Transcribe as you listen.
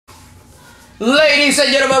Ladies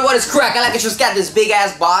and gentlemen, what is crack? I just got this big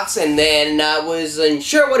ass box and then I wasn't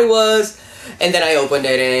sure what it was. And then I opened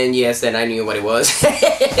it and yes, then I knew what it was. I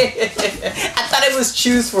thought it was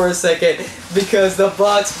shoes for a second because the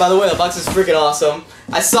box, by the way, the box is freaking awesome.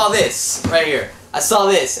 I saw this right here. I saw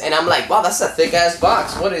this and I'm like, wow, that's a thick ass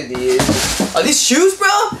box. What are these? Are these shoes,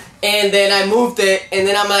 bro? And then I moved it and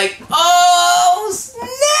then I'm like, oh,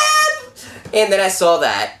 snap! And then I saw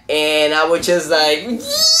that and I was just like,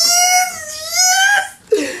 yes!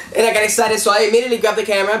 And I got excited, so I immediately grabbed the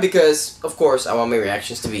camera because, of course, I want my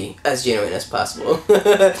reactions to be as genuine as possible.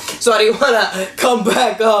 So I didn't want to come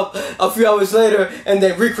back up a few hours later and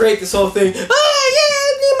then recreate this whole thing. Oh yeah,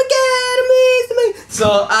 oh my god, amazing.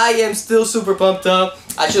 So I am still super pumped up.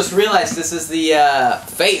 I just realized this is the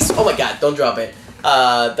face. Oh my god, don't drop it.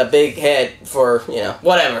 The big head for, you know,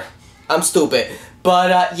 whatever. I'm stupid.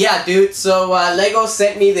 But yeah, dude, so Lego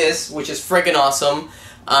sent me this, which is freaking awesome.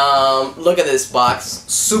 Look at this box,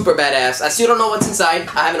 super badass. I still don't know what's inside.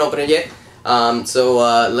 I haven't opened it yet. So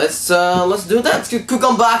let's do that. Let's do a quick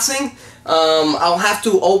unboxing. I'll have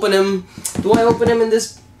to open them. Do I open them in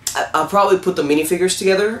this? I'll probably put the minifigures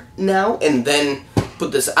together now and then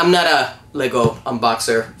put this. I'm not a Lego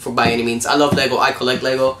unboxer by any means. I love Lego. I collect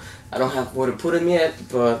Lego. I don't have where to put them yet,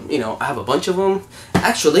 but you know, I have a bunch of them.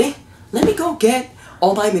 Actually, let me go get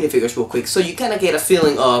all my minifigures real quick so you kind of get a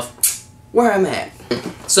feeling of where I'm at.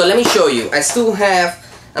 So let me show you. I'm still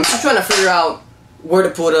trying to figure out where to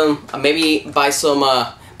put them. Maybe buy some,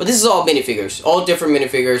 but this is all minifigures. All different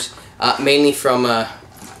minifigures. Mainly from,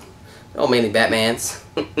 mainly Batman's.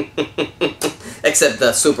 Except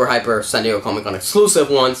the super hyper San Diego Comic Con exclusive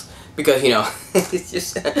ones. Because, you know, it's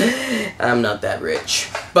just, I'm not that rich.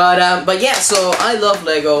 But yeah, so I love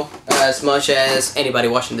Lego as much as anybody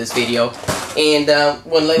watching this video. And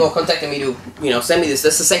when Lego contacted me to, you know, send me this,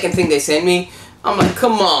 that's the second thing they sent me. I'm like,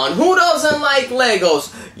 come on, who doesn't like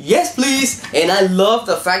Legos? Yes, please. And I love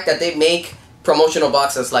the fact that they make promotional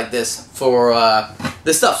boxes like this for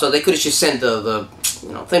the stuff. So they could have just sent the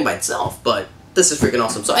you know, thing by itself. But this is freaking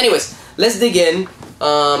awesome. So anyways, let's dig in.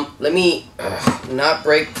 Let me not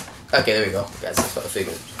break. Okay, there we go. Guys, that's what I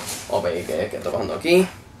figured. Oh, baby, que está pasando aquí.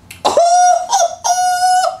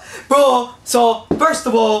 Bro, so first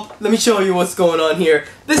of all, let me show you what's going on here.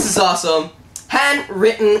 This is awesome.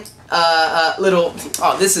 Handwritten little,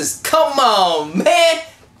 oh, this is, come on, man,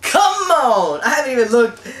 come on. I haven't even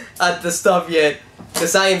looked at the stuff yet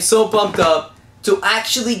because I am so pumped up to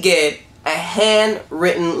actually get a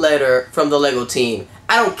handwritten letter from the Lego team.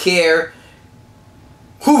 I don't care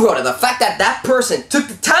who wrote it. The fact that that person took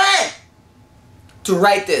the time to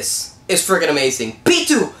write this is freaking amazing.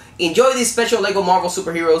 P2, enjoy these special Lego Marvel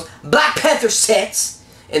superheroes, Black Panther sets,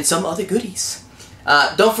 and some other goodies.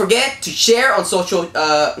 Don't forget to share on social.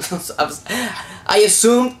 I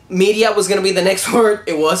assumed media was gonna be the next word.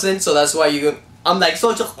 It wasn't, so that's why I'm like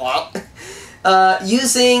social.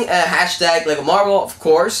 Using a hashtag Lego Marvel, of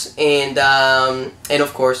course, and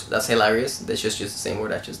of course that's hilarious. That's just the same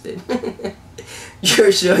word I just did.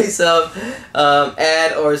 Your choice of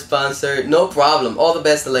ad or sponsor, no problem. All the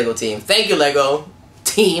best to Lego team. Thank you, Lego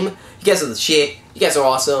team. You guys are the shit. You guys are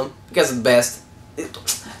awesome. You guys are the best.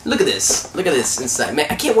 Look at this. Look at this inside. Man,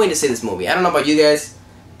 I can't wait to see this movie. I don't know about you guys,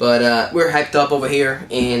 but we're hyped up over here,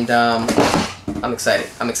 and I'm excited.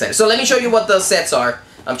 I'm excited. So let me show you what the sets are.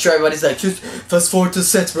 I'm sure everybody's like, just fast forward to the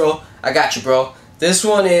sets, bro. I got you, bro. This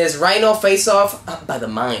one is Rhino Face Off by the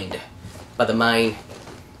Mind. By the Mind.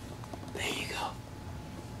 There you go.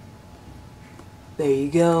 There you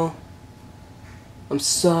go. I'm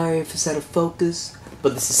sorry if it's out of focus,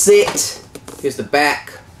 but this is it. Here's the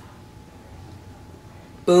back.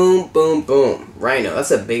 Boom, boom, boom. Rhino.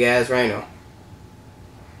 That's a big ass rhino.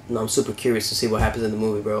 No, I'm super curious to see what happens in the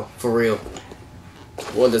movie, bro. For real.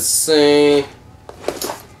 What to say?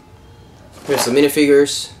 Here's some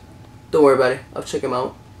minifigures. Don't worry about it. I'll check them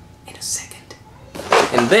out in a second.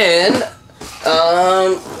 And then,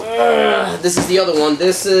 this is the other one.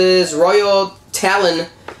 This is Royal Talon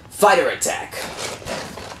Fighter Attack.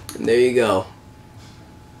 And there you go.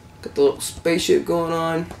 Got the little spaceship going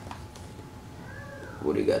on.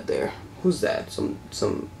 What do you got there? Who's that? Some.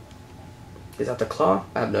 Is that the claw?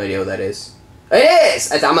 I have no idea what that is. It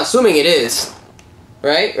is! I'm assuming it is.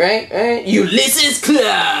 Right? Ulysses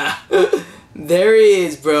Claw! There he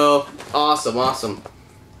is, bro. Awesome, awesome.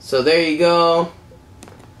 So there you go.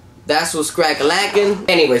 That's what's crack-a-lackin'.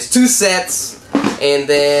 Anyways, 2 sets. And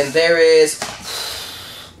then there is...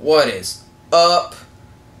 What is? Up.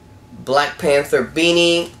 Black Panther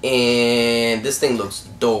beanie. And this thing looks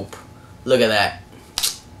dope. Look at that.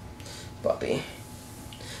 Puppy.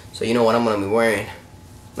 So you know what I'm gonna be wearing.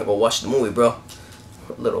 I'm gonna go watch the movie, bro.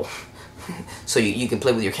 little, so you can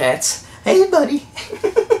play with your cats. Hey, buddy.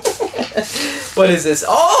 What is this?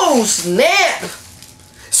 Oh, snap!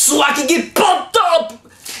 So I can get pumped up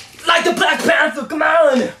like the Black Panther. Come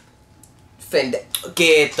on.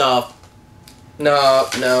 Get off. No.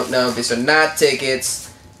 These are not tickets.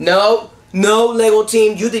 No, Lego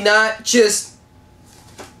team. You did not just.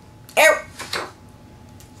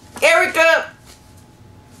 Erica.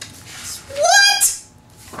 What?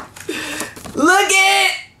 Look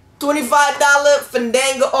at $25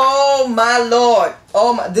 Fandango. Oh my lord.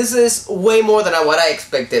 Oh my. This is way more than what I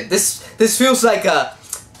expected. This feels like a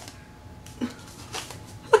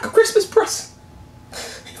Christmas present. It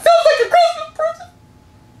feels like a Christmas present.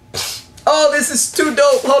 Oh, this is too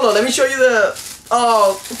dope. Hold on, let me show you the.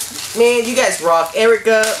 Oh man, you guys rock,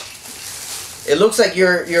 Erica. It looks like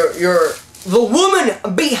you're the woman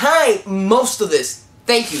behind most of this.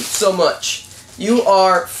 Thank you so much. You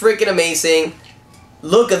are freaking amazing.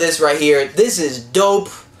 Look at this right here. This is dope.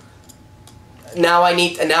 Now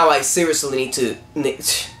I seriously need to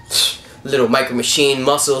little micro machine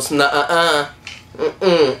muscles. I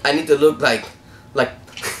need to look like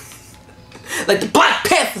like the Black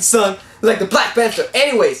Panther, son. Like the Black Panther.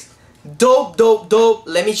 Anyways, dope.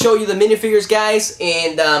 Let me show you the minifigures, guys,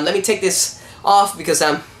 and let me take this off because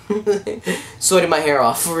I'm sweating my hair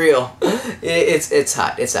off for real. It's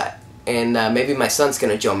hot. And maybe my son's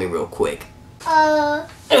gonna join me real quick. What?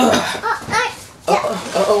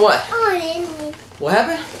 What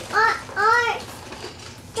happened?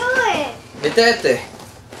 Vete.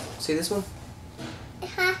 See this one?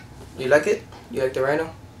 You like it? You like the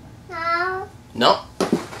Rhino? No. No?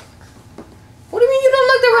 What do you mean you don't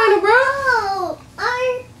like the Rhino, bro? No.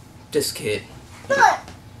 This kid.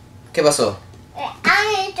 ¿Qué pasó?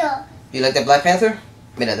 You like the Black Panther?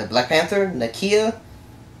 Mira, the Black Panther, Nakia,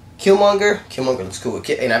 Killmonger. Killmonger looks cool.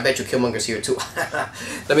 And I bet you Killmonger's here too.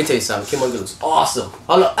 Let me tell you something. Killmonger looks awesome.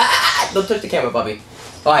 Hold on. Don't touch the camera, Bobby.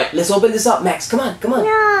 Alright, let's open this up, Max. Come on.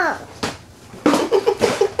 No.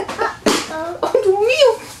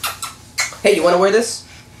 Hey, you want to wear this?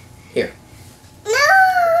 Here.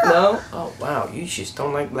 No? Oh, wow. You just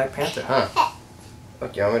don't like Black Panther, huh?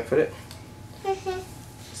 Okay, you want me to put it?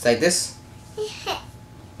 It's like this?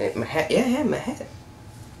 My hat? Yeah, my hat.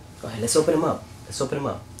 Go ahead, let's open him up.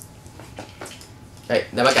 Hey,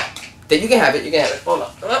 dame acá. Then you can have it, Hold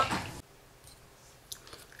on.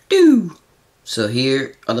 So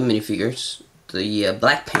here are the minifigures. The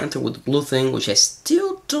Black Panther with the blue thing, which I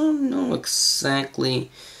still don't know exactly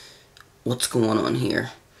what's going on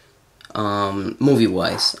here.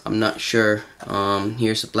 Movie-wise, I'm not sure.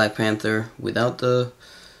 Here's the Black Panther without the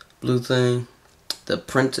blue thing. The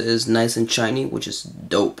print is nice and shiny, which is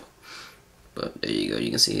dope. But there you go,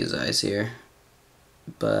 you can see his eyes here.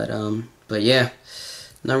 But yeah,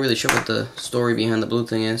 not really sure what the story behind the blue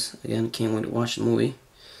thing is. Again, can't wait to watch the movie.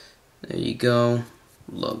 There you go.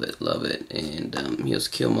 Love it. And here's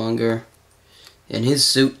Killmonger in his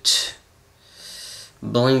suit.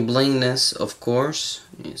 Bling blingness, of course.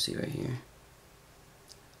 You can see right here.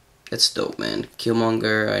 It's dope, man.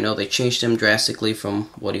 Killmonger, I know they changed him drastically from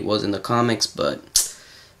what he was in the comics, but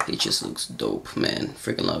he just looks dope, man.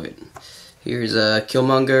 Freaking love it. Here's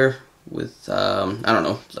Killmonger with, I don't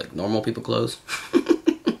know, like normal people clothes.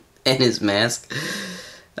 And his mask.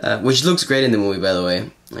 Which looks great in the movie, by the way.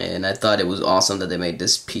 And I thought it was awesome that they made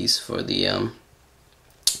this piece for the,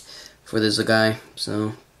 for this guy.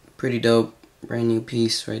 So, pretty dope. Brand new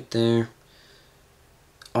piece right there.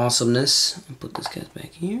 Awesomeness. I'll put this guy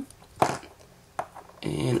back here.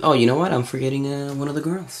 And, oh, you know what? I'm forgetting one of the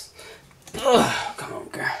girls. Ugh, come on,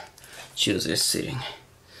 girl. She was just sitting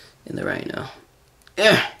in the Rhino.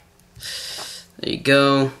 Yeah. There you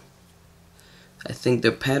go. I think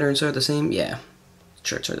their patterns are the same. Yeah.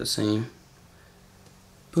 Shirts are the same.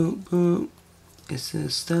 Boom, boom. It's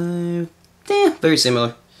this style. Yeah, very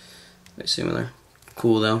similar.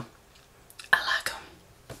 Cool, though. I like them.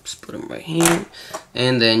 Just put them right here.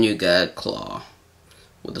 And then you got Claw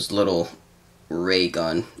with this little ray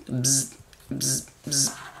gun. Bzz, bzz,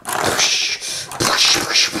 bzz.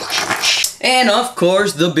 And of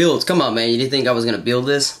course the builds. Come on, man, you didn't think I was gonna build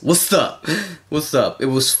this? What's up? It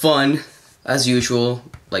was fun as usual,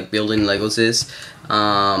 like building Legos is.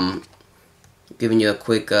 Giving you a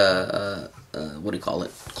quick what do you call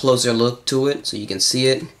it, closer look to it so you can see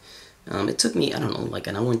it. It took me, I don't know, like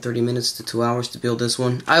an hour and 30 minutes to 2 hours to build this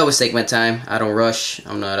one. I always take my time. I don't rush.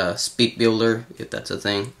 I'm not a speed builder, if that's a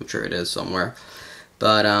thing. I'm sure it is somewhere.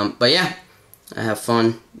 But yeah, I have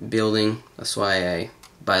fun building. That's why I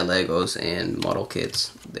buy Legos and model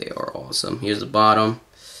kits. They are awesome. Here's the bottom.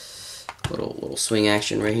 Little swing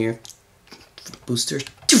action right here. Booster.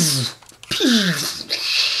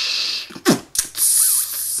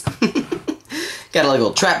 Got a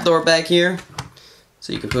little trapdoor back here.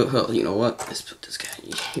 So you can put, oh, you know what? Let's put this guy.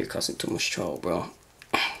 You're causing too much trouble, bro.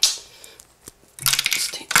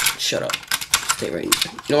 Shut up. Stay right in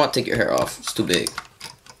there. You know what? Take your hair off. It's too big.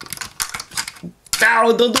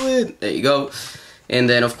 Ow, don't do it. There you go. And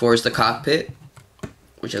then, of course, the cockpit,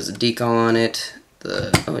 which has a decal on it.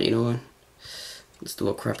 Oh, you know what? Let's do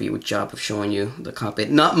a crappy job of showing you the cockpit.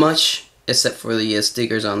 Not much, except for the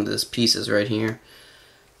stickers on these pieces right here.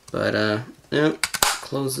 But, yeah.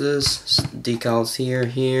 Close this. Decals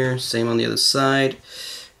here. Same on the other side.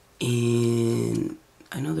 And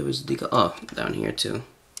I know there was a decal. Oh, down here too.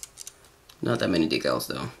 Not that many decals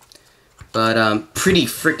though. But pretty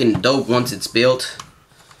freaking dope once it's built.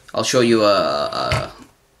 I'll show you a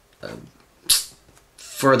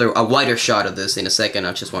wider shot of this in a second.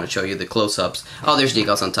 I just want to show you the close-ups. Oh, there's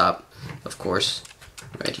decals on top, of course,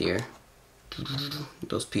 right here.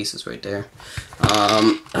 Those pieces right there.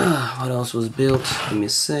 What else was built? Give me a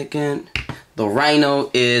second. The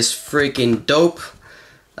Rhino is freaking dope.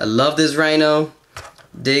 I love this Rhino.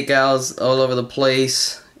 Decals all over the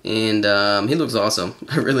place, and he looks awesome.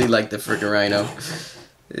 I really like the freaking Rhino.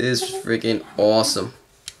 It's freaking awesome.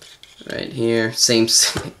 Right here, same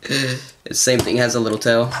thing. Has a little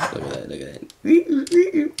tail. Look at that. Look at that.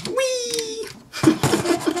 Whee!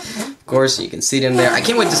 Of course, you can see them there. I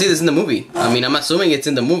can't wait to see this in the movie. I mean, I'm assuming it's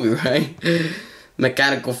in the movie, right?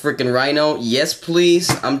 Mechanical freaking Rhino. Yes, please.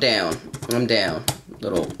 I'm down. I'm down.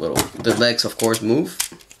 Little. The legs, of course, move.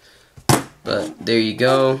 But there you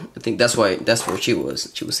go. I think that's where she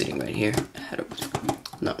was. She was sitting right here.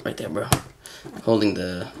 No, right there, bro. Holding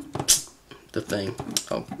the thing.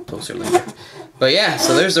 Oh, closer later. But yeah,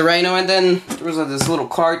 so there's the Rhino, and then there was this little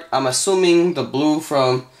cart. I'm assuming the blue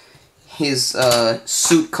from his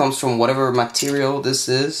suit comes from whatever material this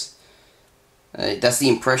is. That's the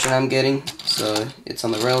impression I'm getting. So it's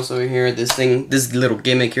on the rails over here. This little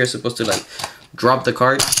gimmick here is supposed to like drop the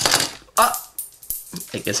cart. Ah,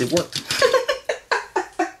 I guess it worked.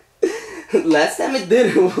 Last time it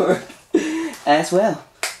didn't work as well.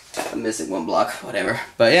 I'm missing one block, whatever.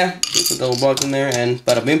 But yeah, put a double block in there, and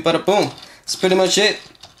bada bing, bada boom. That's pretty much it.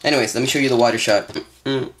 Anyways, let me show you the wider shot.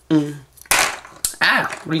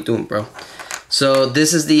 Ah, what are you doing, bro? So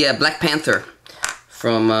this is the Black Panther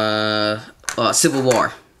from Civil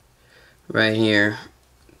War. Right here.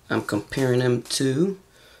 I'm comparing them to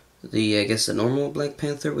the, I guess, the normal Black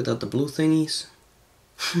Panther without the blue thingies.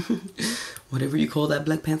 Whatever you call that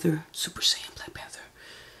Black Panther. Super Saiyan Black Panther.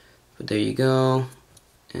 But there you go.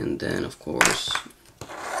 And then, of course,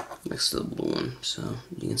 next to the blue one. So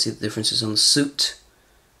you can see the differences on the suit.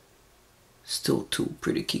 Still two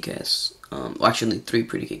pretty kick-ass, well, actually 3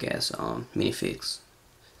 pretty kick-ass minifigs.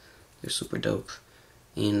 They're super dope.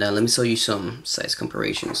 And let me show you some size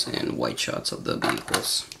comparisons and wide shots of the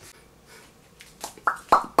vehicles.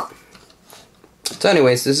 So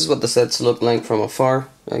anyways, this is what the sets look like from afar,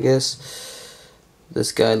 I guess.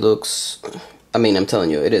 This guy looks, I mean, I'm telling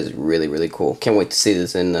you, it is really, really cool. Can't wait to see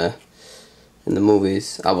this in the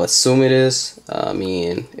movies. I would assume it is. I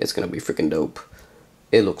mean, it's gonna be freaking dope.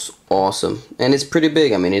 It looks awesome, and it's pretty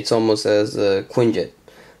big. I mean, it's almost as a Quinjet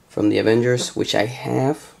from the Avengers, which I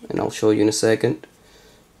have, and I'll show you in a second.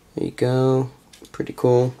 There you go. Pretty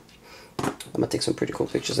cool. I'm gonna take some pretty cool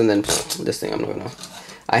pictures, and then this thing I'm not gonna.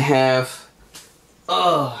 I have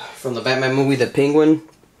from the Batman movie, the Penguin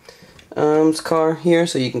car here,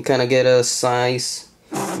 so you can kind of get a size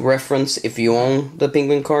reference if you own the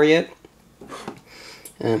Penguin car yet.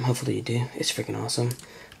 Hopefully you do. It's freaking awesome.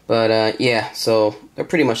 But yeah, so they're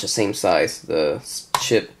pretty much the same size, the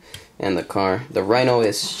ship and the car. The Rhino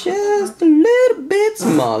is just a little bit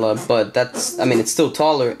smaller, but that's, I mean, it's still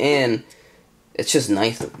taller, and it's just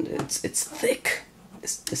nice. It's thick.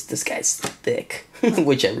 This guy's thick,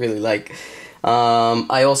 which I really like.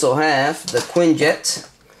 I also have the Quinjet.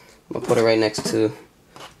 I'm gonna put it right next to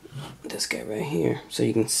this guy right here, so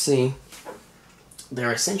you can see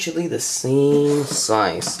they're essentially the same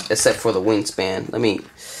size, except for the wingspan. Let me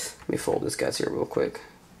fold this guy's here real quick.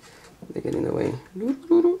 They get in the way.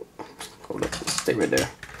 Hold up, stay right there.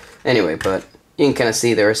 Anyway, but you can kind of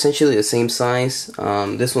see they're essentially the same size.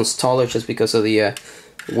 This one's taller just because of the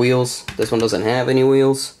wheels. This one doesn't have any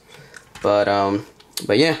wheels, but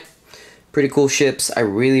yeah, pretty cool ships. I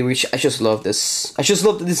just love this. I just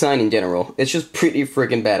love the design in general. It's just pretty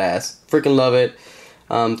freaking badass. Freaking love it.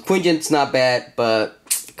 Quinjet's not bad, but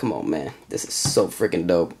come on, man, this is so freaking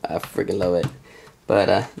dope. I freaking love it.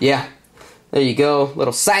 But yeah, there you go.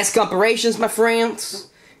 Little size comparisons, my friends.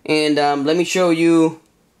 And let me show you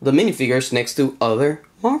the minifigures next to other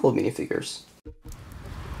Marvel minifigures.